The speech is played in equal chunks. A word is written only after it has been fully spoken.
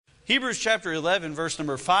Hebrews chapter 11, verse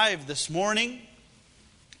number 5 this morning.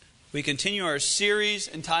 We continue our series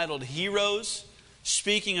entitled Heroes,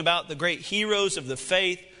 speaking about the great heroes of the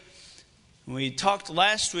faith. We talked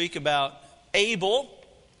last week about Abel.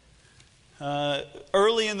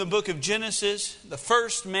 Early in the book of Genesis, the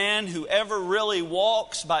first man who ever really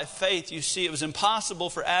walks by faith. You see, it was impossible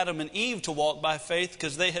for Adam and Eve to walk by faith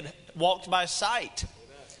because they had walked by sight.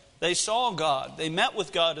 They saw God. They met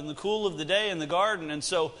with God in the cool of the day in the garden, and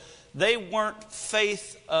so they weren't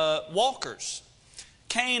faith walkers.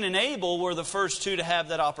 Cain and Abel were the first two to have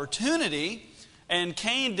that opportunity, and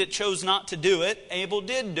Cain chose not to do it. Abel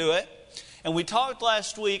did do it. And we talked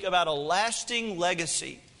last week about a lasting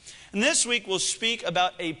legacy. And this week we'll speak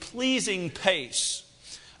about a pleasing pace.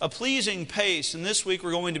 A pleasing pace. And this week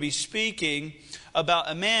we're going to be speaking about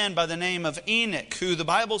a man by the name of Enoch, who the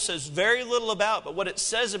Bible says very little about, but what it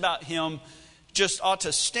says about him just ought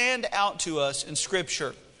to stand out to us in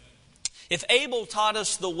Scripture. If Abel taught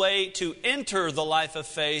us the way to enter the life of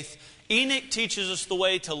faith, Enoch teaches us the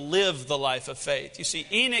way to live the life of faith. You see,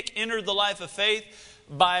 Enoch entered the life of faith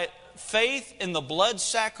by faith in the blood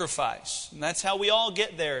sacrifice. And that's how we all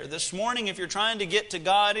get there. This morning, if you're trying to get to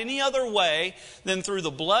God any other way than through the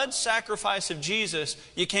blood sacrifice of Jesus,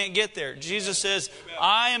 you can't get there. Jesus says,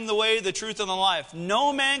 I am the way, the truth, and the life.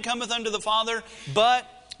 No man cometh unto the Father but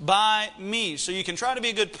by me. So you can try to be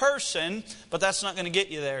a good person, but that's not going to get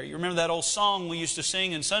you there. You remember that old song we used to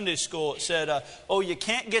sing in Sunday school? It said, oh, you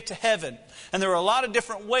can't get to heaven. And there were a lot of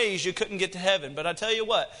different ways you couldn't get to heaven. But I tell you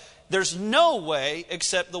what, there's no way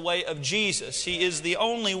except the way of Jesus. He is the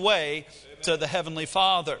only way to the Heavenly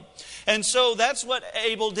Father. And so that's what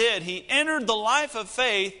Abel did. He entered the life of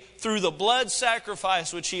faith through the blood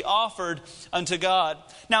sacrifice which he offered unto God.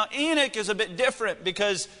 Now Enoch is a bit different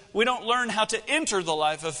because we don't learn how to enter the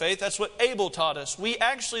life of faith. That's what Abel taught us. We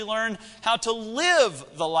actually learn how to live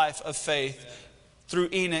the life of faith through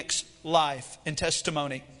Enoch's life and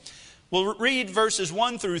testimony. We'll read verses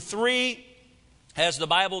 1 through 3 as the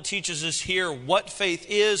Bible teaches us here what faith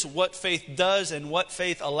is, what faith does, and what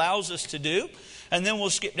faith allows us to do. And then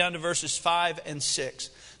we'll skip down to verses 5 and 6.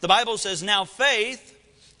 The Bible says, now faith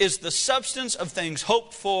is the substance of things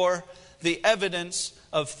hoped for, the evidence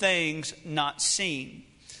of things not seen.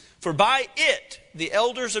 For by it the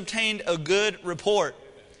elders obtained a good report.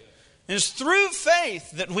 It is through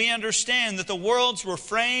faith that we understand that the worlds were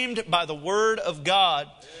framed by the Word of God,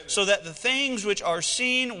 so that the things which are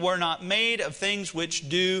seen were not made of things which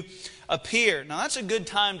do appear. Now that's a good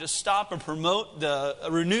time to stop and promote the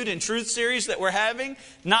Renewed in Truth series that we're having.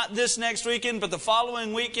 Not this next weekend, but the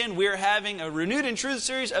following weekend we're having a Renewed in Truth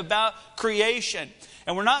series about creation.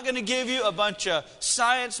 And we're not going to give you a bunch of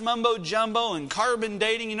science mumbo jumbo and carbon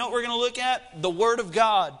dating. You know what we're going to look at? The Word of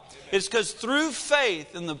God. It's because through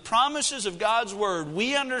faith in the promises of God's Word,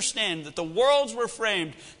 we understand that the worlds were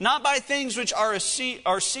framed not by things which are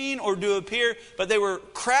seen or do appear, but they were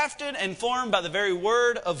crafted and formed by the very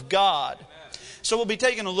Word of God. So we'll be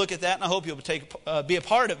taking a look at that, and I hope you'll be a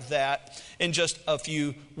part of that in just a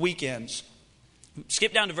few weekends.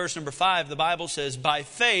 Skip down to verse number 5. The Bible says, by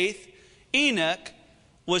faith Enoch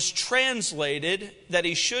was translated that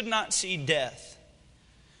he should not see death.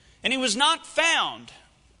 And he was not found,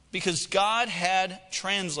 because God had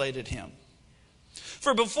translated him.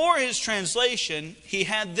 For before his translation, he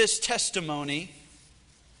had this testimony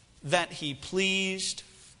that he pleased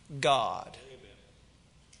God.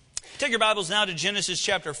 Amen. Take your Bibles now to Genesis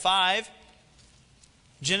chapter 5.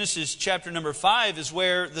 Genesis chapter number 5 is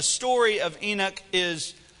where the story of Enoch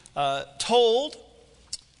is told.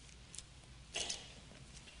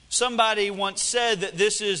 Somebody once said that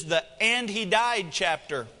this is the "and he died"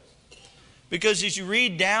 chapter. Because as you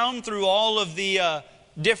read down through all of the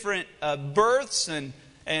different births and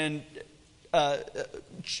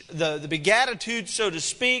the beatitudes, so to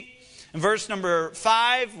speak, in verse number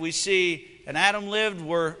 5, we see, and Adam lived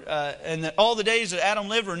all the days that Adam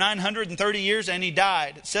lived were 930 years, and he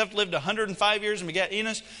died. Seth lived 105 years and begat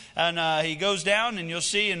Enos. And he goes down, and you'll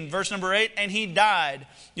see in verse number 8, and he died.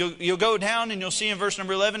 You'll go down, and you'll see in verse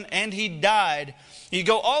number 11, and he died. You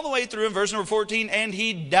go all the way through in verse number 14, and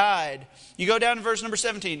he died. You go down to verse number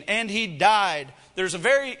 17, and he died. There's a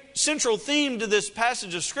very central theme to this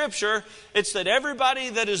passage of Scripture. It's that everybody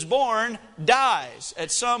that is born dies at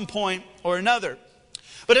some point or another.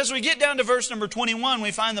 But as we get down to verse number 21,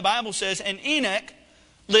 we find the Bible says, and Enoch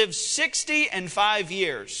lived 65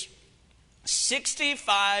 years.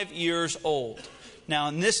 65 years old. Now,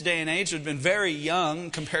 in this day and age, he would have been very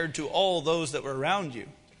young compared to all those that were around you.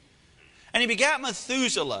 And he begat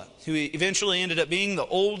Methuselah, who eventually ended up being the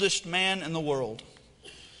oldest man in the world.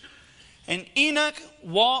 And Enoch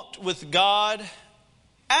walked with God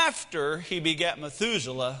after he begat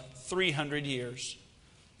Methuselah 300 years.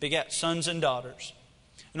 Begat sons and daughters.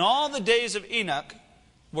 And all the days of Enoch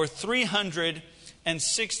were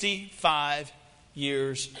 365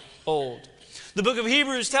 years old. The book of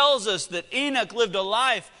Hebrews tells us that Enoch lived a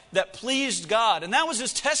life that pleased God. And that was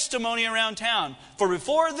his testimony around town. For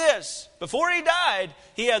before this, before he died,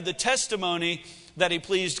 he had the testimony that he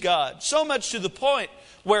pleased God. So much to the point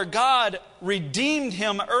where God redeemed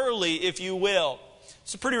him early, if you will.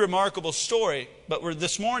 It's a pretty remarkable story. But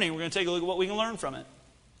this morning, we're going to take a look at what we can learn from it.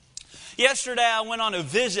 Yesterday, I went on a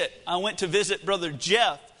visit. I went to visit Brother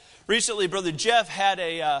Jeff. Recently, Brother Jeff had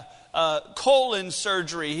a colon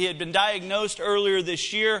surgery. He had been diagnosed earlier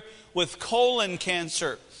this year with colon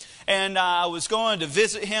cancer. And I was going to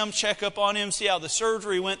visit him, check up on him, see how the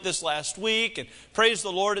surgery went this last week. And praise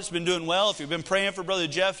the Lord, it's been doing well. If you've been praying for Brother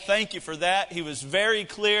Jeff, thank you for that. He was very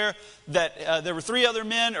clear that there were two other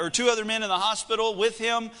men in the hospital with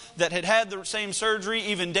him that had the same surgery,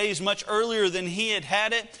 even days much earlier than he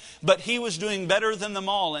had it. But he was doing better than them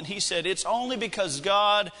all. And he said, it's only because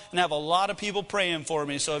God, and I have a lot of people praying for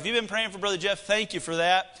me. So if you've been praying for Brother Jeff, thank you for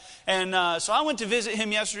that. And so I went to visit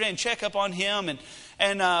him yesterday and check up on him.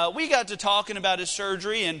 And we got to talking about his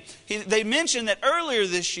surgery. And they mentioned that earlier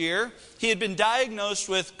this year, he had been diagnosed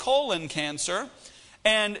with colon cancer.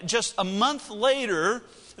 And just a month later,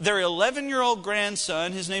 their 11-year-old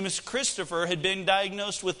grandson, his name is Christopher, had been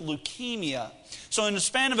diagnosed with leukemia. So in the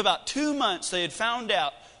span of about 2 months, they had found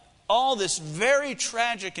out all this very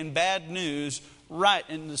tragic and bad news right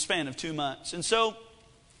in the span of 2 months. And so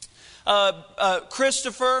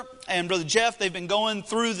Christopher and Brother Jeff, they've been going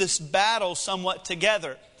through this battle somewhat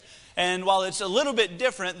together. And while it's a little bit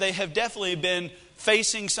different, they have definitely been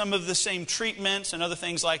facing some of the same treatments and other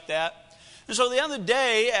things like that. And so the other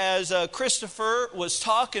day, as Christopher was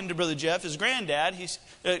talking to Brother Jeff, his granddad,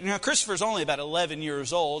 Christopher's only about 11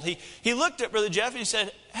 years old. He looked at Brother Jeff and he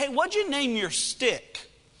said, "Hey, what'd you name your stick?"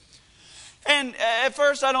 And at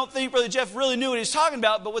first, I don't think Brother Jeff really knew what he was talking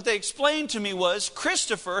about, but what they explained to me was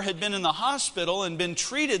Christopher had been in the hospital and been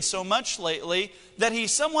treated so much lately that he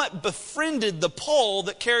somewhat befriended the pole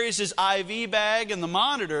that carries his IV bag and the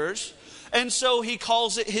monitors, and so he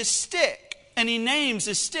calls it his stick. And he names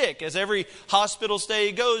his stick. As every hospital stay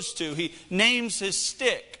he goes to, he names his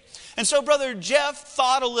stick. And so Brother Jeff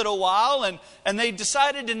thought a little while, and they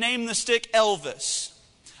decided to name the stick Elvis.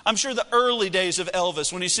 I'm sure the early days of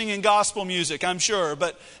Elvis, when he's singing gospel music, I'm sure.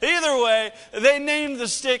 But either way, they named the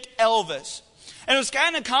stick Elvis. And it was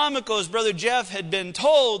kind of comical, as Brother Jeff had been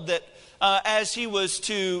told that as he was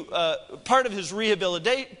to, part of his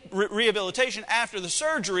rehabilitation after the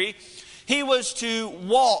surgery, he was to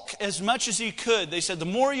walk as much as he could. They said the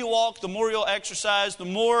more you walk, the more you'll exercise, the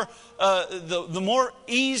more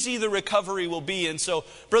easy the recovery will be. And so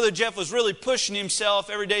Brother Jeff was really pushing himself.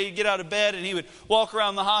 Every day he'd get out of bed and he would walk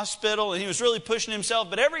around the hospital, and he was really pushing himself.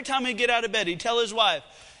 But every time he'd get out of bed, he'd tell his wife,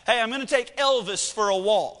 "Hey, I'm going to take Elvis for a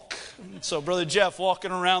walk." And so Brother Jeff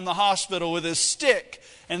walking around the hospital with his stick,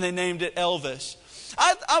 and they named it Elvis.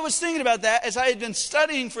 I was thinking about that as I had been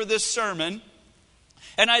studying for this sermon.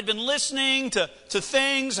 And I'd been listening to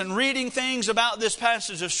things and reading things about this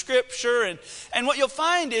passage of Scripture. And what you'll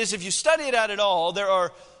find is, if you study it out at all, there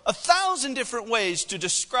are 1,000 different ways to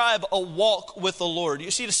describe a walk with the Lord.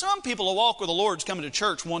 You see, to some people, a walk with the Lord is coming to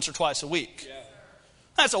church once or twice a week. Yeah.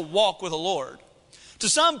 That's a walk with the Lord. To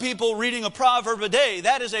some people, reading a proverb a day,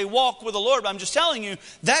 that is a walk with the Lord. But I'm just telling you,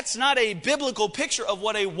 that's not a biblical picture of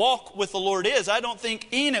what a walk with the Lord is. I don't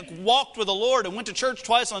think Enoch walked with the Lord and went to church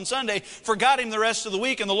twice on Sunday, forgot him the rest of the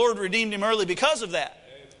week, and the Lord redeemed him early because of that.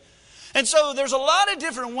 And so there's a lot of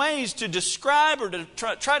different ways to describe or to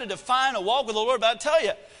try to define a walk with the Lord. But I tell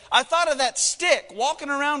you, I thought of that stick walking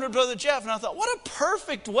around with Brother Jeff, and I thought, what a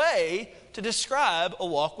perfect way to describe a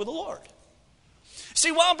walk with the Lord.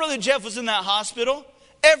 See, while Brother Jeff was in that hospital,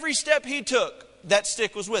 every step he took, that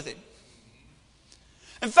stick was with him.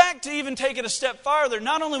 In fact, to even take it a step farther,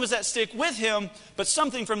 not only was that stick with him, but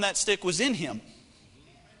something from that stick was in him.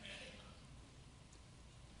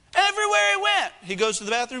 Everywhere he went, he goes to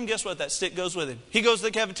the bathroom, guess what? That stick goes with him. He goes to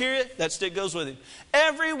the cafeteria, that stick goes with him.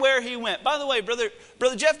 Everywhere he went. By the way, Brother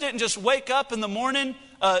Jeff didn't just wake up in the morning,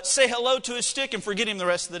 say hello to his stick, and forget him the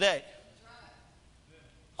rest of the day.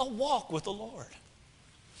 A walk with the Lord.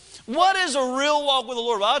 What is a real walk with the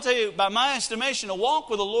Lord? Well, I'll tell you, by my estimation, a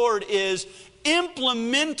walk with the Lord is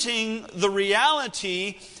implementing the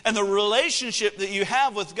reality and the relationship that you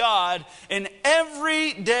have with God in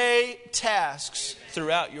everyday tasks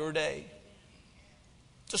throughout your day.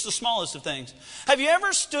 Just the smallest of things. Have you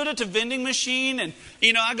ever stood at a vending machine and,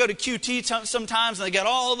 I go to QT sometimes and they got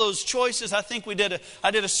all those choices. I think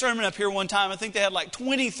I did a sermon up here one time. I think they had like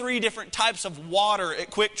 23 different types of water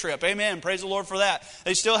at Quick Trip. Amen. Praise the Lord for that.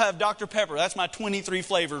 They still have Dr. Pepper. That's my 23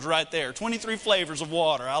 flavors right there. 23 flavors of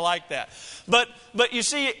water. I like that. But you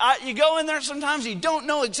see, you go in there sometimes, you don't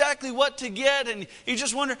know exactly what to get and you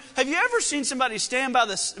just wonder, have you ever seen somebody stand by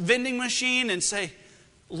this vending machine and say,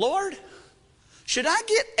 Lord, should I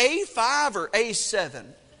get A5 or A7?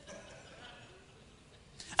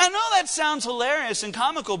 I know that sounds hilarious and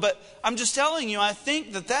comical, but I'm just telling you, I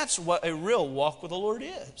think that that's what a real walk with the Lord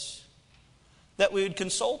is. That we would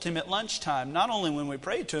consult Him at lunchtime, not only when we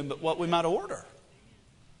pray to Him, but what we might order.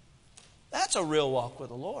 That's a real walk with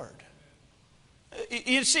the Lord.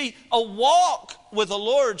 You see, a walk with the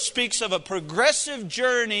Lord speaks of a progressive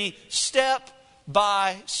journey, step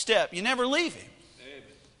by step. You never leave Him.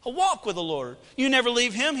 A walk with the Lord. You never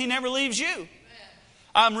leave Him, He never leaves you.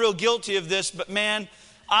 I'm real guilty of this, but man,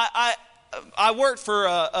 I worked for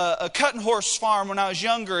a cutting horse farm when I was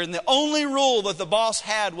younger, and the only rule that the boss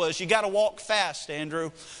had was, you got to walk fast, Andrew.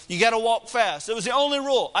 You got to walk fast. It was the only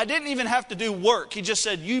rule. I didn't even have to do work. He just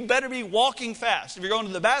said, you better be walking fast. If you're going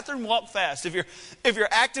to the bathroom, walk fast. If you're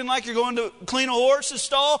acting like you're going to clean a horse's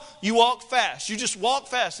stall, you walk fast. You just walk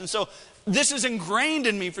fast. And so this is ingrained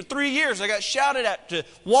in me for 3 years. I got shouted at to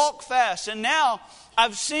walk fast. And now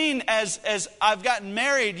I've seen as I've gotten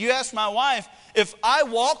married, you ask my wife, if I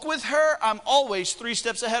walk with her, I'm always 3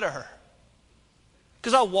 steps ahead of her.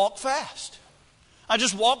 Because I walk fast. I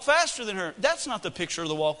just walk faster than her. That's not the picture of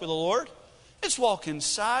the walk with the Lord. It's walking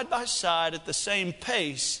side by side at the same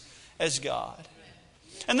pace as God.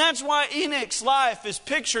 And that's why Enoch's life is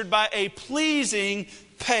pictured by a pleasing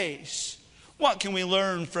pace. What can we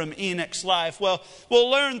learn from Enoch's life? Well, we'll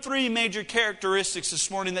learn 3 major characteristics this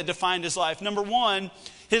morning that defined his life. Number 1,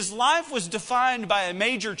 his life was defined by a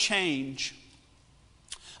major change.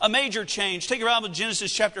 A major change. Take your Bible to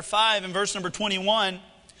Genesis chapter 5 and verse number 21.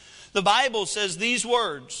 The Bible says these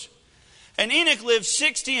words. And Enoch lived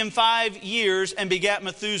 65 years and begat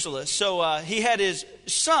Methuselah. So he had his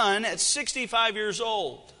son at 65 years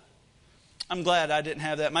old. I'm glad I didn't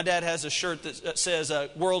have that. My dad has a shirt that says,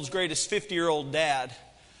 world's greatest 50-year-old dad.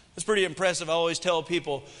 It's pretty impressive. I always tell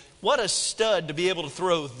people, what a stud to be able to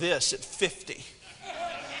throw this at 50.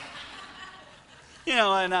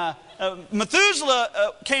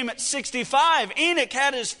 Methuselah came at 65. Enoch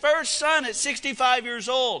had his first son at 65 years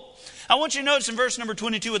old. I want you to notice in verse number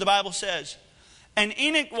 22 what the Bible says. And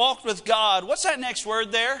Enoch walked with God. What's that next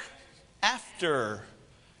word there? After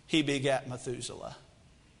he begat Methuselah.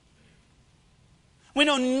 We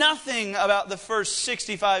know nothing about the first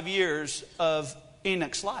 65 years of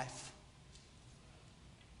Enoch's life.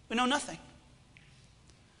 We know nothing.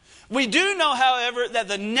 We do know, however, that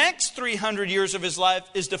the next 300 years of his life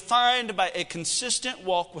is defined by a consistent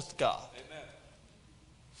walk with God. Amen.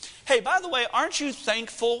 Hey, by the way, aren't you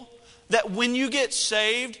thankful that when you get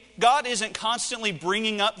saved, God isn't constantly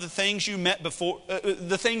bringing up the things you met before,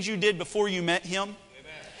 the things you did before you met Him?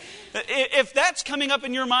 If that's coming up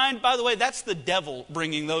in your mind, by the way, that's the devil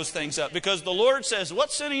bringing those things up. Because the Lord says,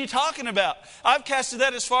 what sin are you talking about? I've casted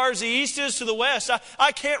that as far as the east is to the west.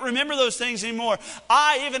 I can't remember those things anymore.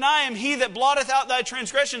 Even I am He that blotteth out thy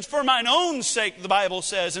transgressions for mine own sake, the Bible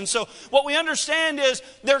says. And so what we understand is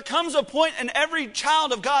there comes a point in every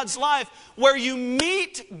child of God's life where you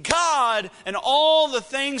meet God and all the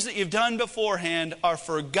things that you've done beforehand are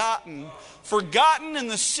forgotten. Forgotten in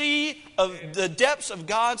the sea of the depths of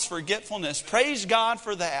God's forgetfulness. Praise God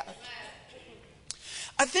for that.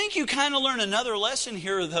 I think you kind of learn another lesson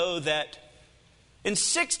here, though, that in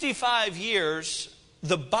 65 years,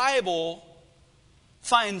 the Bible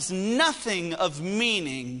finds nothing of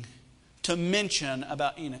meaning to mention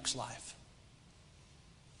about Enoch's life.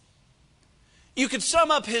 You could sum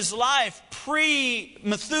up his life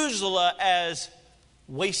pre-Methuselah as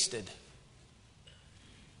wasted.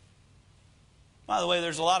 By the way,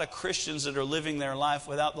 there's a lot of Christians that are living their life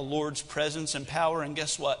without the Lord's presence and power, and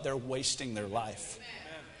guess what? They're wasting their life.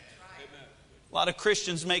 Amen. A lot of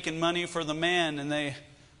Christians making money for the man, and they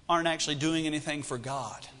aren't actually doing anything for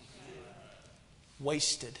God.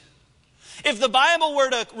 Wasted. If the Bible were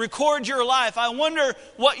to record your life, I wonder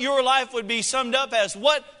what your life would be summed up as.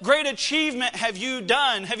 What great achievement have you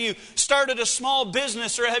done? Have you started a small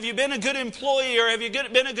business, or have you been a good employee, or have you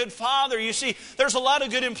been a good father? You see, there's a lot of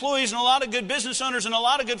good employees and a lot of good business owners and a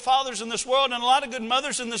lot of good fathers in this world and a lot of good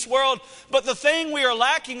mothers in this world. But the thing we are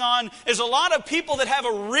lacking on is a lot of people that have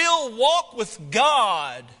a real walk with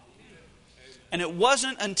God. And it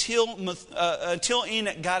wasn't until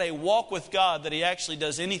Enoch got a walk with God that he actually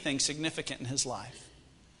does anything significant in his life.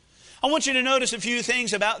 I want you to notice a few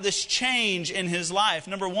things about this change in his life.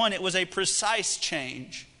 Number one, it was a precise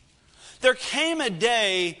change. There came a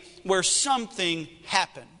day where something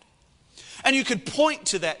happened. And you could point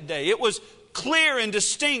to that day. It was clear and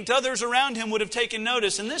distinct. Others around him would have taken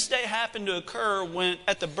notice. And this day happened to occur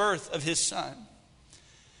at the birth of his son.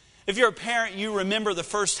 If you're a parent, you remember the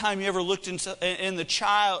first time you ever looked in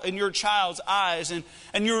your child's eyes, and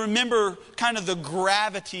you remember kind of the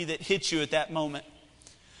gravity that hit you at that moment.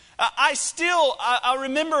 I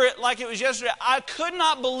remember it like it was yesterday. I could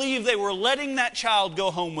not believe they were letting that child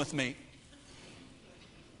go home with me.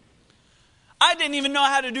 I didn't even know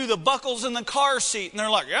how to do the buckles in the car seat. And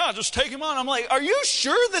they're like, yeah, just take him on. I'm like, are you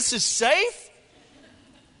sure this is safe?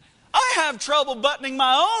 I have trouble buttoning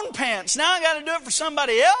my own pants. Now I got to do it for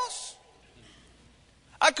somebody else?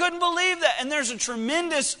 I couldn't believe that. And there's a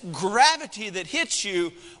tremendous gravity that hits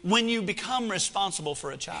you when you become responsible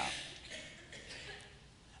for a child.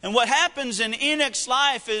 And what happens in Enoch's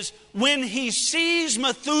life is when he sees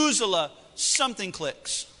Methuselah, something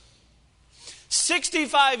clicks.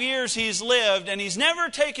 65 years he's lived, and he's never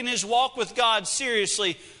taken his walk with God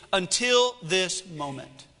seriously until this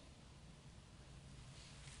moment.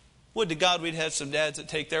 Would to God we'd have some dads that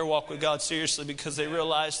take their walk with God seriously because they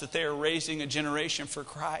realize that they are raising a generation for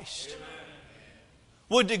Christ. Amen.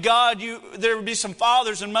 Would to God there would be some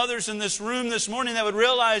fathers and mothers in this room this morning that would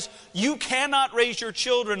realize you cannot raise your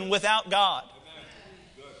children without God.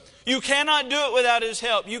 You cannot do it without His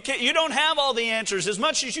help. You don't have all the answers. As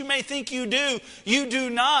much as you may think you do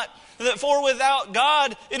not. For without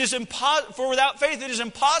God, for without faith, it is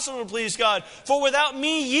impossible to please God. For without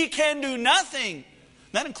me, ye can do nothing.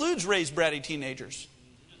 That includes raised bratty teenagers.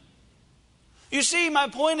 You see, my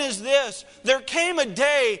point is this. There came a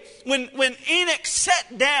day when Enoch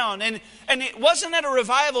sat down, and it wasn't at a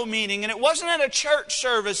revival meeting, and it wasn't at a church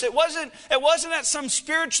service. It wasn't at some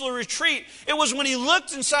spiritual retreat. It was when he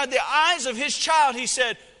looked inside the eyes of his child, he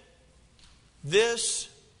said, this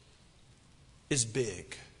is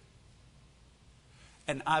big,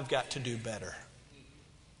 and I've got to do better.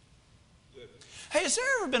 Hey, has there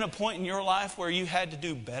ever been a point in your life where you had to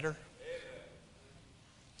do better?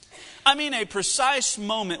 I mean, a precise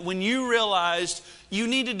moment when you realized you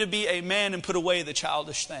needed to be a man and put away the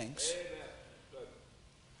childish things.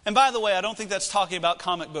 And by the way, I don't think that's talking about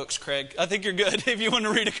comic books, Craig. I think you're good if you want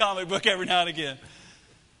to read a comic book every now and again.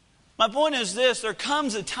 My point is this. There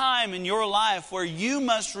comes a time in your life where you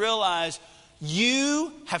must realize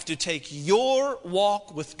you have to take your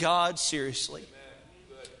walk with God seriously.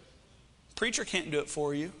 Preacher can't do it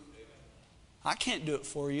for you. I can't do it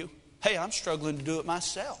for you. Hey, I'm struggling to do it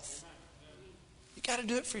myself. You got to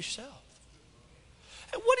do it for yourself.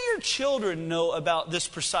 Hey, what do your children know about this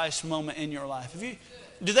precise moment in your life?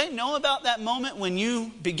 Do they know about that moment when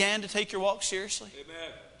you began to take your walk seriously?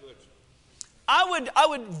 Amen. Good. I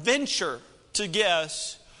would venture to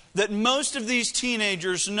guess that most of these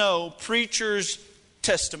teenagers know preacher's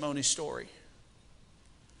testimony story.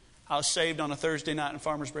 I was saved on a Thursday night in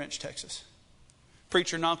Farmers Branch, Texas.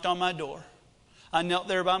 Preacher knocked on my door. I knelt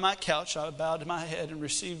there by my couch. I bowed my head and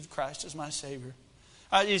received Christ as my Savior.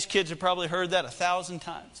 These kids have probably heard that 1,000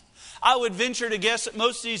 times. I would venture to guess that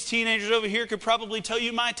most of these teenagers over here could probably tell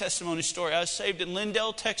you my testimony story. I was saved in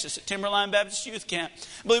Lindale, Texas at Timberline Baptist Youth Camp.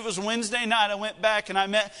 I believe it was Wednesday night. I went back and I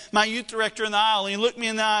met my youth director in the aisle. And he looked me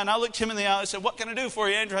in the eye and I looked him in the eye. I said, what can I do for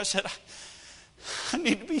you, Andrew? I said, I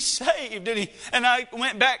need to be saved. And I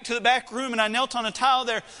went back to the back room and I knelt on a tile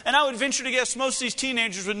there. And I would venture to guess most of these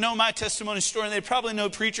teenagers would know my testimony story. And they probably know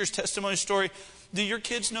preacher's testimony story. Do your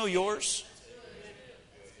kids know yours?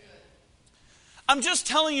 I'm just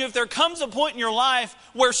telling you, if there comes a point in your life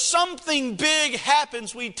where something big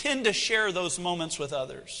happens, we tend to share those moments with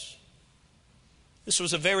others. This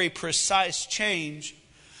was a very precise change.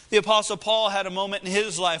 The Apostle Paul had a moment in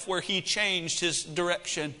his life where he changed his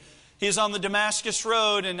direction. He's on the Damascus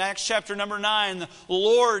Road in Acts chapter number 9. The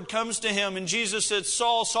Lord comes to him and Jesus said,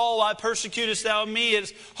 Saul, Saul, why persecutest thou me?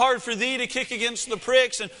 It's hard for thee to kick against the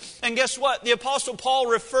pricks. And guess what? The Apostle Paul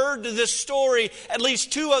referred to this story at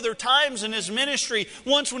least 2 other times in his ministry.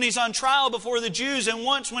 Once when he's on trial before the Jews and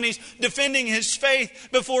once when he's defending his faith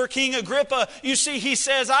before King Agrippa. You see, he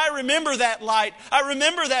says, I remember that light. I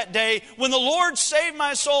remember that day when the Lord saved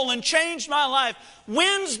my soul and changed my life.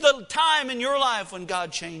 When's the time in your life when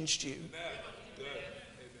God changed you?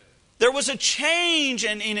 There was a change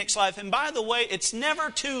in Enoch's life. And by the way, it's never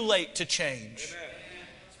too late to change.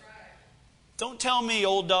 Don't tell me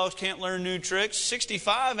old dogs can't learn new tricks.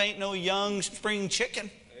 65 ain't no young spring chicken.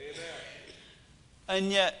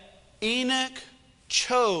 And yet Enoch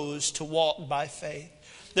chose to walk by faith.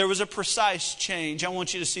 There was a precise change. I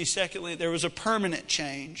want you to see, secondly, there was a permanent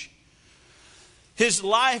change. His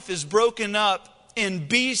life is broken up in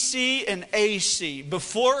BC and AC,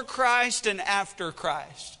 before Christ and after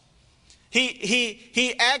Christ.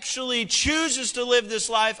 He actually chooses to live this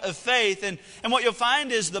life of faith. And what you'll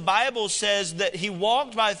find is the Bible says that he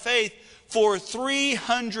walked by faith for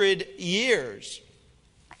 300 years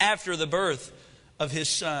after the birth of his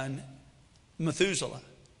son, Methuselah.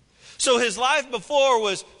 So his life before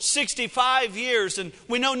was 65 years, and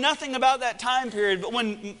we know nothing about that time period. But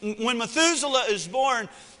when Methuselah is born,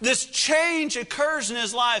 this change occurs in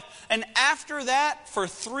his life. And after that, for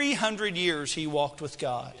 300 years, he walked with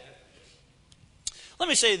God. Let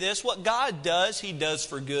me say this, what God does, He does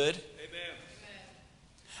for good. Amen.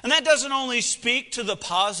 And that doesn't only speak to the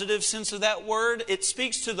positive sense of that word, it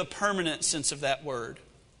speaks to the permanent sense of that word.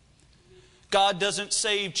 God doesn't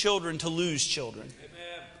save children to lose children.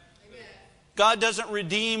 Amen. God doesn't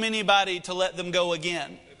redeem anybody to let them go again.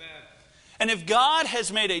 Amen. And if God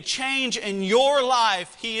has made a change in your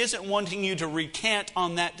life, He isn't wanting you to recant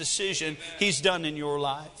on that decision He's done in your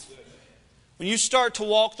life. When you start to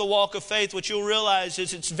walk the walk of faith, what you'll realize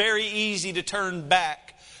is it's very easy to turn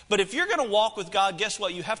back. But if you're going to walk with God, guess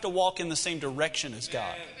what? You have to walk in the same direction as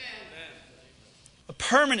God. Amen. A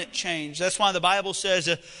permanent change. That's why the Bible says,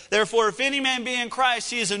 therefore, if any man be in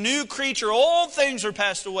Christ, he is a new creature. All things are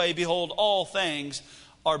passed away. Behold, all things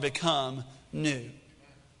are become new.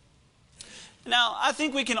 Now, I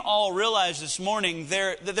think we can all realize this morning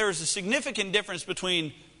that there is a significant difference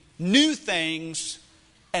between new things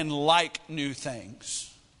and like new things.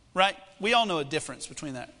 Right? We all know a difference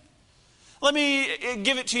between that. Let me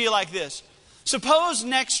give it to you like this. Suppose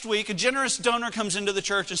next week a generous donor comes into the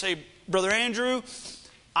church and say, Brother Andrew,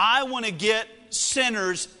 I want to get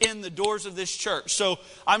sinners in the doors of this church. So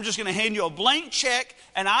I'm just going to hand you a blank check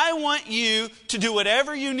and I want you to do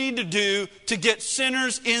whatever you need to do to get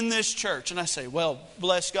sinners in this church. And I say, well,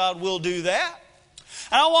 bless God, we'll do that.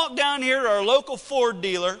 And I walk down here to our local Ford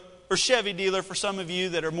dealer, or Chevy dealer for some of you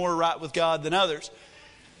that are more right with God than others.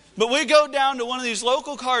 But we go down to one of these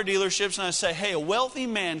local car dealerships and I say, hey, a wealthy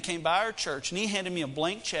man came by our church and he handed me a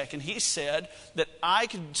blank check and he said that I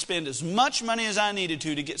could spend as much money as I needed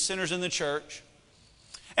to get sinners in the church.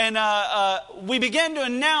 And we began to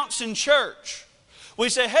announce in church. We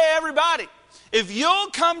say, hey, everybody, if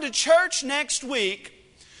you'll come to church next week,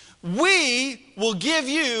 we will give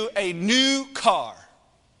you a new car.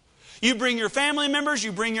 You bring your family members,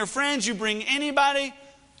 you bring your friends, you bring anybody,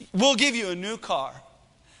 we'll give you a new car.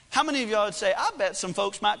 How many of y'all would say, I bet some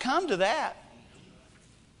folks might come to that?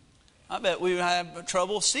 I bet we would have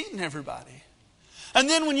trouble seating everybody. And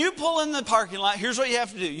then when you pull in the parking lot, here's what you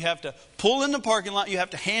have to do. You have to pull in the parking lot, you have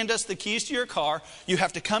to hand us the keys to your car, you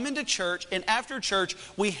have to come into church, and after church,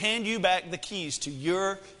 we hand you back the keys to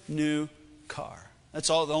your new car. That's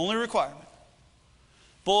all, the only requirement.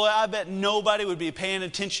 Boy, I bet nobody would be paying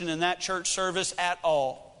attention in that church service at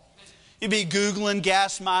all. You'd be Googling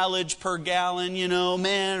gas mileage per gallon,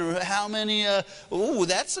 man, or how many,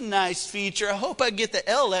 that's a nice feature. I hope I get the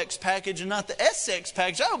LX package and not the SX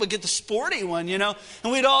package. I hope I get the sporty one, And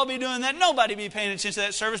we'd all be doing that. Nobody would be paying attention to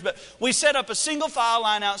that service. But we set up a single file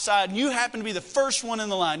line outside, and you happen to be the first one in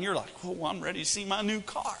the line. You're like, oh, I'm ready to see my new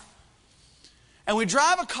car. And we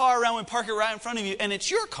drive a car around, we park it right in front of you, and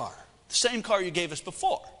it's your car. The same car you gave us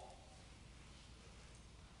before.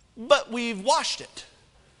 But we've washed it.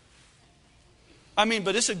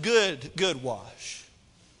 But it's a good wash.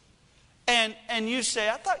 And you say,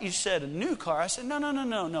 I thought you said a new car. I said,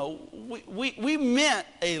 no. We meant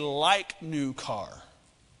a like new car.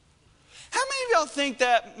 How many of y'all think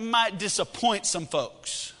that might disappoint some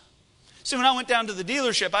folks? See, when I went down to the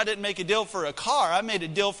dealership, I didn't make a deal for a car. I made a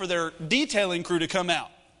deal for their detailing crew to come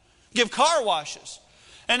out. Give car washes.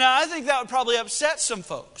 And I think that would probably upset some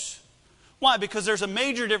folks. Why? Because there's a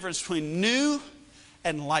major difference between new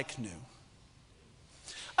and like new.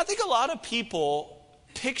 I think a lot of people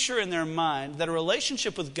picture in their mind that a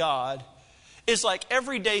relationship with God is like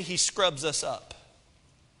every day He scrubs us up.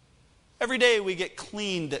 Every day we get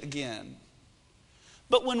cleaned again.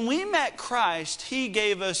 But when we met Christ, He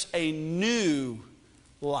gave us a new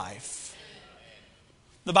life.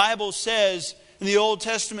 The Bible says in the Old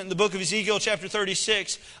Testament, in the book of Ezekiel chapter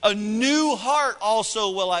 36, a new heart also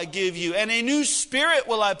will I give you, and a new spirit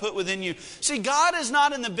will I put within you. See, God is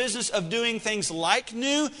not in the business of doing things like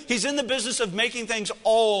new. He's in the business of making things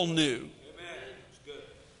all new.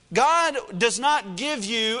 God does not give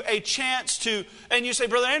you a chance to, and you say,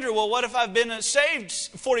 Brother Andrew, well, what if I've been saved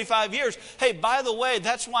 45 years? Hey, by the way,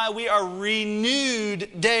 that's why we are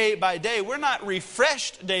renewed day by day. We're not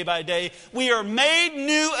refreshed day by day. We are made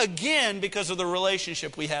new again because of the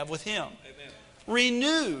relationship we have with Him. Amen.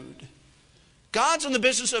 Renewed. God's in the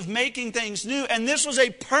business of making things new, and this was a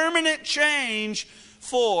permanent change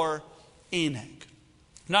for Enoch.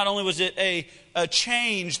 Not only was it a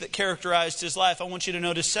change that characterized his life, I want you to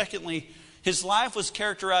notice, secondly, his life was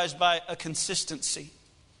characterized by a consistency.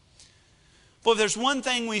 But if there's one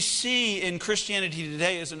thing we see in Christianity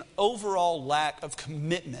today is an overall lack of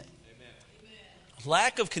commitment. Amen.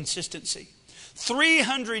 Lack of consistency.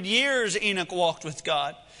 300 years Enoch walked with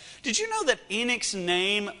God. Did you know that Enoch's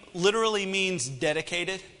name literally means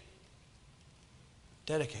dedicated?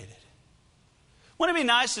 Dedicated. Wouldn't it be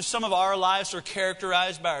nice if some of our lives are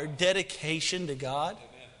characterized by our dedication to God?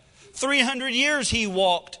 Amen. 300 years he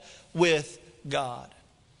walked with God.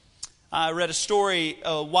 I read a story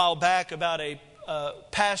a while back about a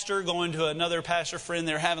pastor going to another pastor friend.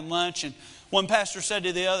 They're having lunch, and one pastor said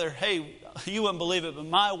to the other, "Hey, you wouldn't believe it, but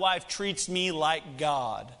my wife treats me like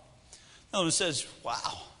God." The other one says,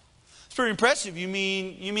 "Wow, it's pretty impressive. You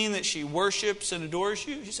mean that she worships and adores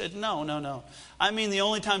you?" He said, No. I mean the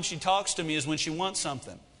only time she talks to me is when she wants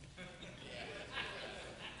something."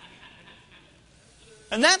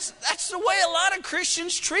 And that's the way a lot of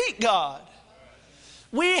Christians treat God.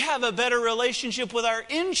 We have a better relationship with our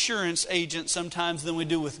insurance agent sometimes than we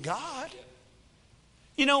do with God.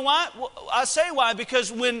 You know why? Well, I say why,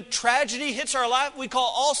 because when tragedy hits our life, we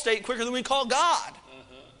call Allstate quicker than we call God.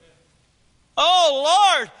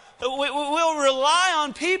 Oh, Lord, we'll rely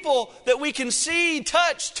on people that we can see,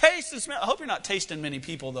 touch, taste, and smell. I hope you're not tasting many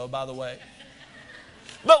people, though, by the way.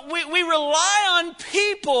 But we rely on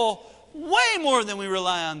people way more than we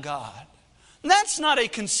rely on God. And that's not a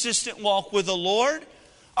consistent walk with the Lord.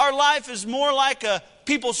 Our life is more like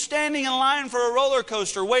people standing in line for a roller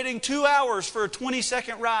coaster, waiting 2 hours for a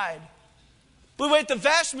 20-second ride. We wait the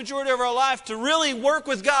vast majority of our life to really work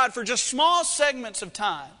with God for just small segments of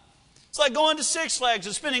time. It's like going to Six Flags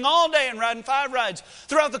and spending all day and riding 5 rides.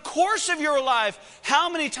 Throughout the course of your life, how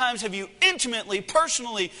many times have you intimately,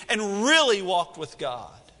 personally, and really walked with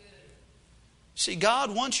God? See,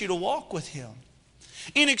 God wants you to walk with Him.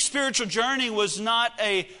 Enoch's spiritual journey was not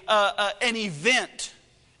an event.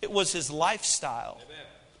 It was his lifestyle. Amen.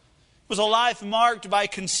 It was a life marked by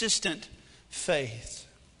consistent faith.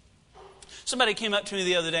 Somebody came up to me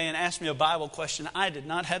the other day and asked me a Bible question I did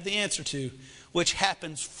not have the answer to, which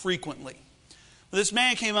happens frequently. This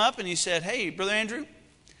man came up and he said, "Hey, Brother Andrew,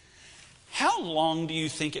 how long do you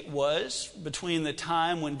think it was between the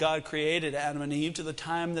time when God created Adam and Eve to the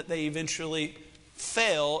time that they eventually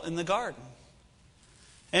fell in the garden?"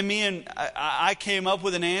 And I came up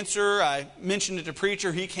with an answer. I mentioned it to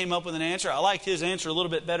preacher. He came up with an answer. I liked his answer a little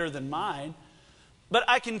bit better than mine. But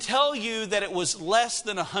I can tell you that it was less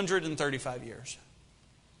than 135 years.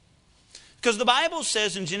 Because the Bible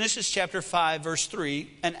says in Genesis chapter 5, verse 3,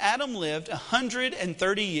 "And Adam lived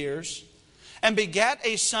 130 years and begat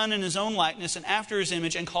a son in his own likeness and after his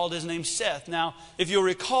image and called his name Seth." Now, if you'll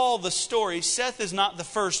recall the story, Seth is not the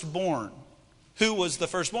firstborn. Who was the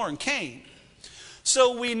firstborn? Cain.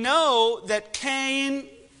 So we know that Cain,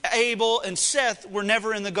 Abel, and Seth were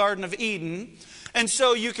never in the Garden of Eden. And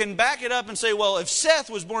so you can back it up and say, well, if Seth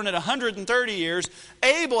was born at 130 years,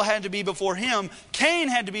 Abel had to be before him, Cain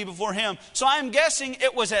had to be before him. So I'm guessing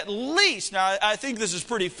it was at least, now I think this is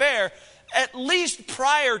pretty fair, at least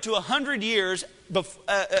prior to 100 years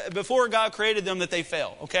before God created them that they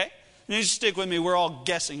fell, okay? You need to stick with me, we're all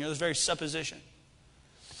guessing here, this is very supposition.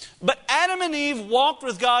 But Adam and Eve walked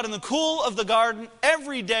with God in the cool of the garden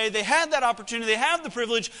every day. They had that opportunity. They have the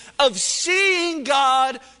privilege of seeing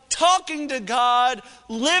God, talking to God,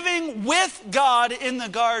 living with God in the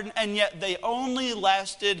garden. And yet they only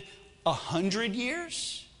lasted 100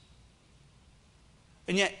 years.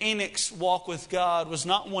 And yet Enoch's walk with God was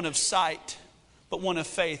not one of sight, but one of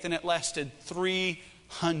faith. And it lasted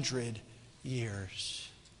 300 years.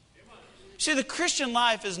 See, the Christian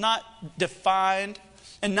life is not defined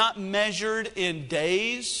and not measured in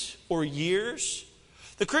days or years.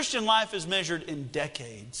 The Christian life is measured in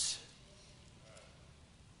decades.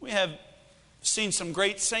 We have seen some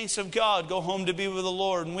great saints of God go home to be with the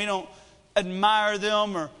Lord, and we don't admire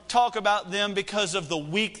them or talk about them because of the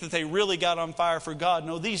week that they really got on fire for God.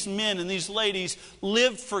 No, these men and these ladies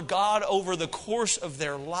lived for God over the course of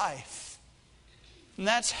their life. And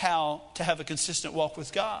that's how to have a consistent walk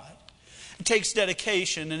with God. It takes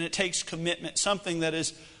dedication and it takes commitment, something that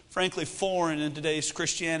is frankly foreign in today's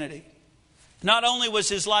Christianity. Not only was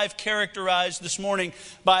his life characterized this morning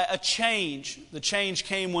by a change. The change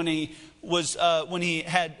came when he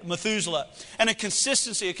had Methuselah. And a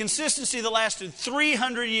consistency that lasted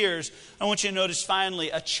 300 years. I want you to notice finally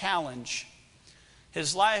a challenge.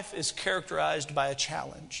 His life is characterized by a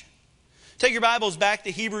challenge. Take your Bibles back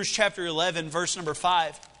to Hebrews chapter 11, verse number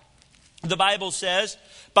 5. The Bible says,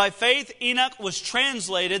 by faith Enoch was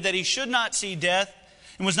translated that he should not see death,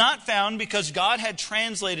 and was not found because God had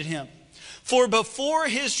translated him. For before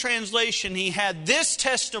his translation he had this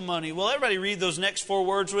testimony. Will everybody read those next 4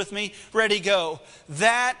 words with me? Ready, go.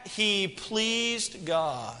 That he pleased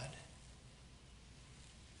God.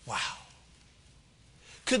 Wow.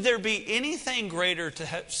 Could there be anything greater to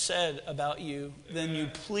have said about you than you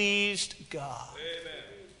pleased God? Amen.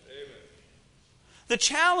 Amen. The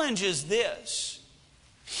challenge is this.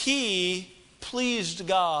 He pleased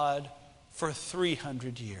God for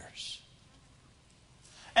 300 years.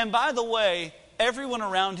 And by the way, everyone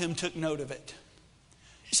around him took note of it.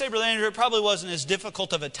 You say, Brother Andrew, it probably wasn't as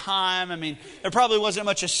difficult of a time. I mean, there probably wasn't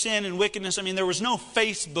much of sin and wickedness. I mean, there was no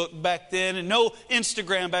Facebook back then and no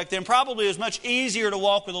Instagram back then. Probably it was much easier to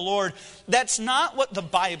walk with the Lord. That's not what the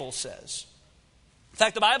Bible says. In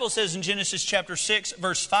fact, the Bible says in Genesis chapter 6,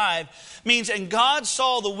 verse 5, means, and God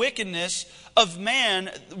saw the wickedness of man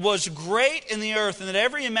was great in the earth, and that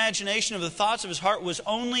every imagination of the thoughts of his heart was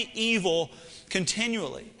only evil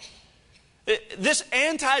continually. This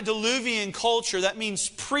antediluvian culture, that means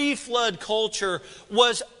pre-flood culture,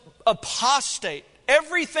 was apostate.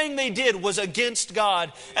 Everything they did was against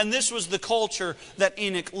God, and this was the culture that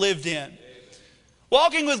Enoch lived in.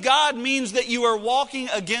 Walking with God means that you are walking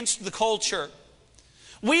against the culture.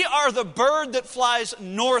 We are the bird that flies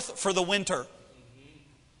north for the winter.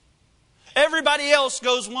 Everybody else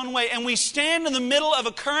goes one way, and we stand in the middle of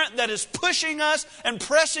a current that is pushing us and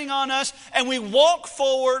pressing on us, and we walk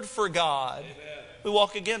forward for God. Amen. We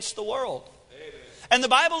walk against the world. Amen. And the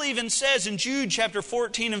Bible even says in Jude chapter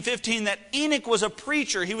 14 and 15 that Enoch was a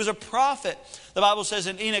preacher. He was a prophet. The Bible says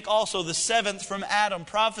in Enoch also, the 7th from Adam,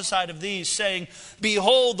 prophesied of these, saying,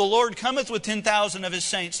 Behold, the Lord cometh with 10,000 of his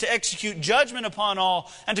saints to execute judgment upon all,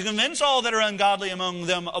 and to convince all that are ungodly among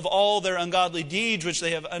them of all their ungodly deeds which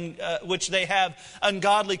they have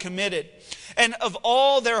ungodly committed, and of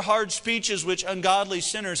all their hard speeches which ungodly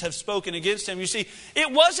sinners have spoken against him. You see,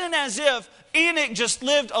 it wasn't as if Enoch just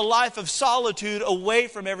lived a life of solitude away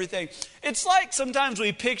from everything. It's like sometimes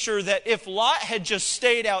we picture that if Lot had just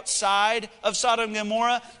stayed outside of Sodom and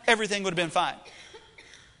Gomorrah, everything would have been fine.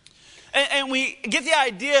 And we get the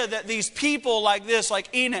idea that these people like this,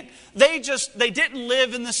 like Enoch, they didn't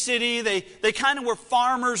live in the city. They kind of were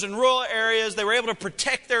farmers in rural areas. They were able to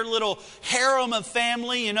protect their little harem of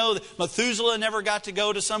family. You know, Methuselah never got to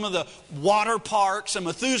go to some of the water parks, and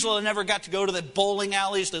Methuselah never got to go to the bowling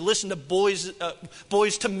alleys. They listened to Boys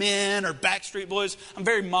to Men or Backstreet Boys. I'm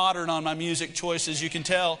very modern on my music choices, you can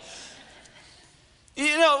tell.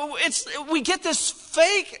 You know, we get this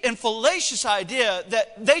fake and fallacious idea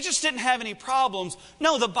that they just didn't have any problems.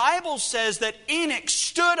 No, the Bible says that Enoch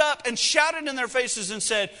stood up and shouted in their faces and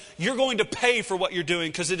said, you're going to pay for what you're doing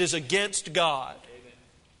because it is against God. Amen.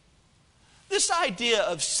 This idea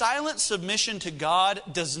of silent submission to God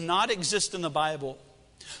does not exist in the Bible.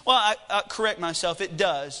 Well, I correct myself, it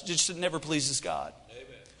does, just it never pleases God.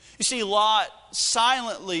 You see, Lot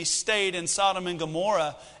silently stayed in Sodom and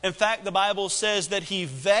Gomorrah. In fact, the Bible says that he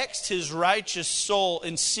vexed his righteous soul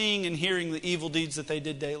in seeing and hearing the evil deeds that they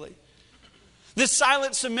did daily. This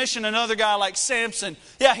silent submission, another guy like Samson,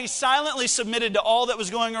 he silently submitted to all that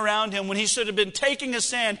was going around him when he should have been taking a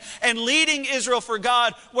stand and leading Israel for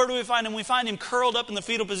God. Where do we find him? We find him curled up in the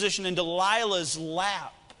fetal position in Delilah's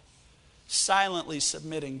lap, silently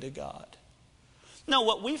submitting to God. No,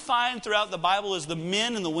 what we find throughout the Bible is the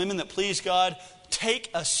men and the women that please God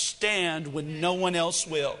take a stand when no one else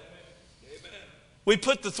will. Amen. We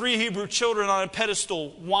put the 3 Hebrew children on a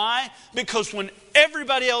pedestal. Why? Because when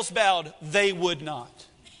everybody else bowed, they would not.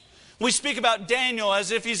 We speak about Daniel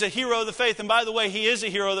as if he's a hero of the faith. And by the way, he is a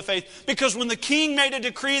hero of the faith. Because when the king made a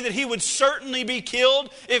decree that he would certainly be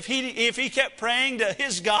killed if he kept praying to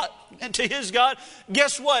his God,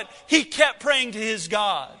 guess what? He kept praying to his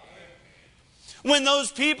God. When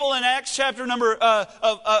those people in Acts chapter number 4,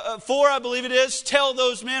 I believe it is, tell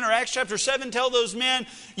those men, or Acts chapter 7, tell those men,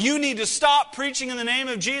 you need to stop preaching in the name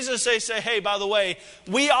of Jesus. They say, hey, by the way,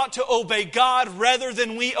 we ought to obey God rather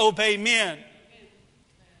than we obey men.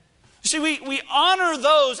 You see, we honor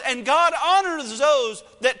those, and God honors those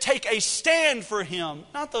that take a stand for Him,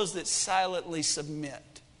 not those that silently submit.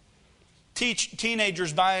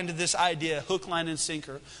 Teenagers buy into this idea, hook, line, and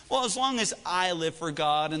sinker. Well, as long as I live for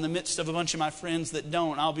God in the midst of a bunch of my friends that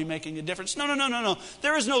don't, I'll be making a difference. No.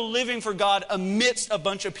 There is no living for God amidst a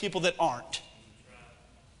bunch of people that aren't.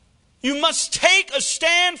 You must take a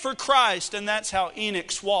stand for Christ, and that's how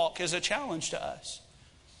Enoch's walk is a challenge to us.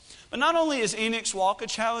 But not only is Enoch's walk a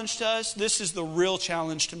challenge to us, this is the real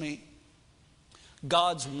challenge to me.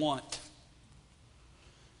 God's want.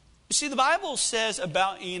 You see, the Bible says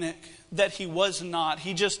about Enoch that he was not.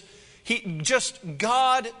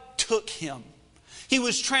 God took him. He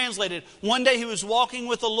was translated. One day he was walking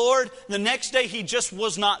with the Lord. The next day he just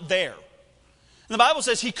was not there. And the Bible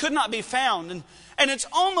says he could not be found. And it's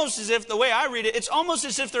almost as if, the way I read it, it's almost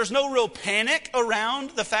as if there's no real panic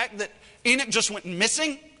around the fact that Enoch just went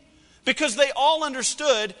missing. Because they all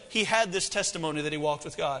understood he had this testimony that he walked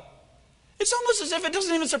with God. It's almost as if it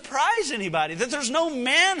doesn't even surprise anybody that there's no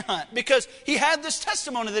manhunt because he had this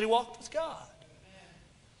testimony that he walked with God.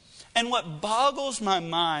 And what boggles my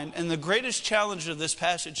mind, and the greatest challenge of this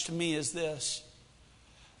passage to me is this: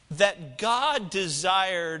 that God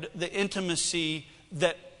desired the intimacy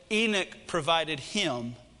that Enoch provided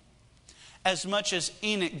him as much as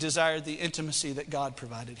Enoch desired the intimacy that God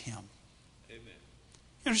provided him. Amen.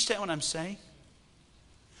 You understand what I'm saying?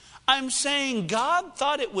 I'm saying God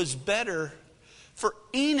thought it was better for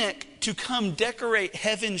Enoch to come decorate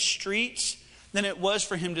heaven's streets than it was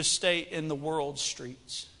for him to stay in the world's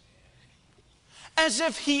streets. As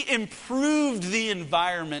if he improved the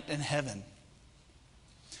environment in heaven.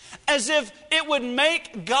 As if it would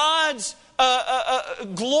make God's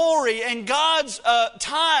glory and God's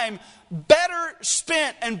time better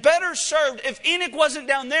spent and better served if Enoch wasn't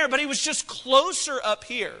down there, but he was just closer up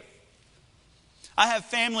here. I have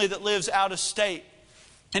family that lives out of state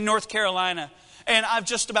in North Carolina. And I've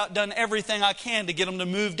just about done everything I can to get them to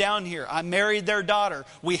move down here. I married their daughter.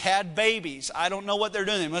 We had babies. I don't know what they're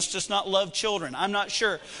doing. They must just not love children. I'm not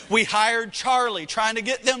sure. We hired Charlie trying to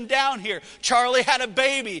get them down here. Charlie had a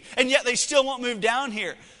baby, and yet they still won't move down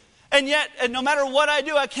here. And yet, no matter what I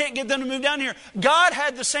do, I can't get them to move down here. God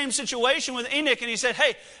had the same situation with Enoch, and he said,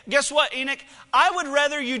 hey, guess what, Enoch? I would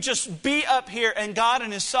rather you just be up here. And God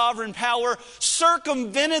in his sovereign power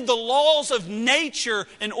circumvented the laws of nature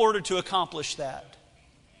in order to accomplish that.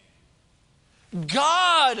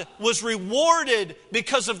 God was rewarded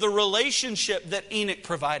because of the relationship that Enoch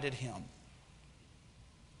provided him.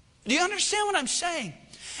 Do you understand what I'm saying?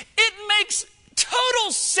 It makes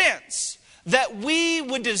total sense that we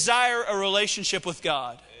would desire a relationship with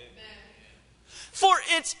God. Amen. For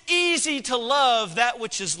it's easy to love that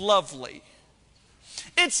which is lovely.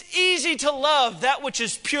 It's easy to love that which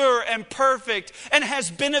is pure and perfect and has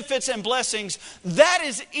benefits and blessings. That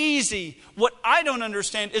is easy. What I don't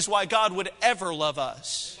understand is why God would ever love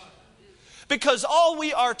us. Because all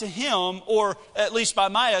we are to him, or at least by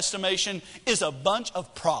my estimation, is a bunch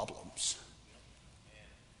of problems.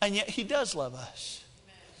 And yet he does love us.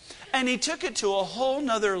 And he took it to a whole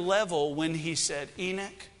nother level when he said,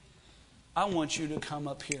 Enoch, I want you to come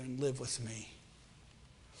up here and live with me.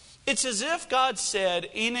 It's as if God said,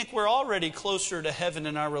 Enoch, we're already closer to heaven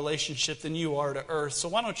in our relationship than you are to earth, so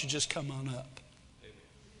why don't you just come on up?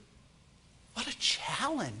 What a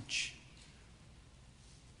challenge.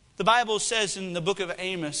 The Bible says in the book of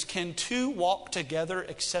Amos, can two walk together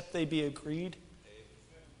except they be agreed?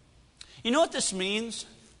 You know what this means?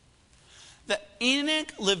 That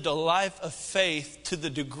Enoch lived a life of faith to the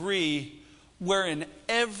degree where in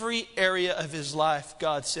every area of his life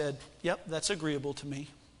God said, yep, that's agreeable to me.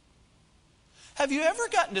 Have you ever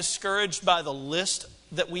gotten discouraged by the list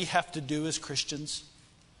that we have to do as Christians?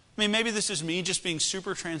 I mean, maybe this is me just being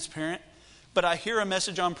super transparent, but I hear a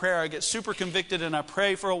message on prayer, I get super convicted and I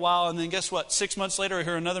pray for a while, and then guess what? 6 months later I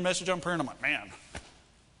hear another message on prayer and I'm like, man,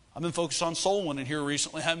 I've been focused on soul winning here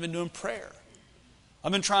recently, I haven't been doing prayer.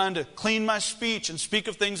 I've been trying to clean my speech and speak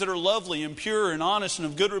of things that are lovely and pure and honest and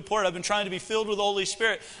of good report. I've been trying to be filled with the Holy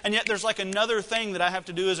Spirit. And yet there's like another thing that I have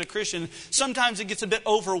to do as a Christian. Sometimes it gets a bit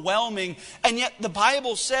overwhelming. And yet the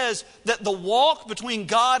Bible says that the walk between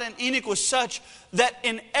God and Enoch was such that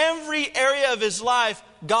in every area of his life,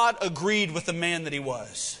 God agreed with the man that he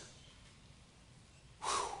was.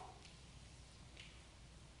 Whew.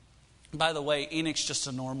 By the way, Enoch's just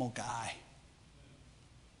a normal guy.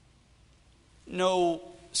 No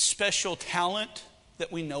special talent that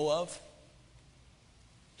we know of.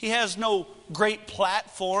 He has no great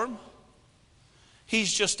platform.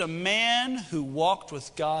 He's just a man who walked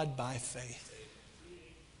with God by faith.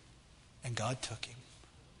 And God took him.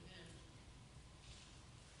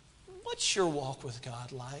 What's your walk with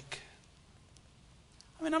God like?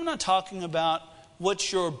 I mean, I'm not talking about what's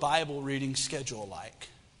your Bible reading schedule like.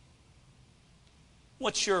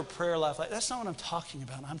 What's your prayer life like? That's not what I'm talking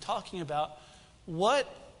about. I'm talking about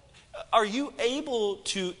what are you able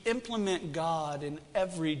to implement God in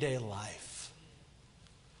everyday life?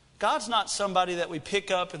 God's not somebody that we pick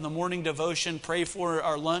up in the morning devotion, pray for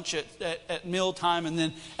our lunch at mealtime, and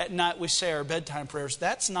then at night we say our bedtime prayers.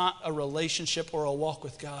 That's not a relationship or a walk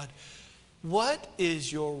with God. What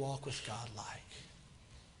is your walk with God like?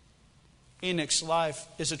 Enoch's life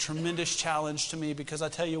is a tremendous challenge to me, because I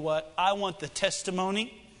tell you what, I want the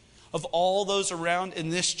testimony of all those around in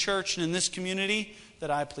this church and in this community that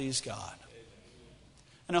I please God.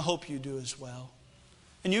 And I hope you do as well.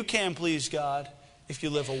 And you can please God if you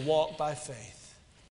live a walk by faith.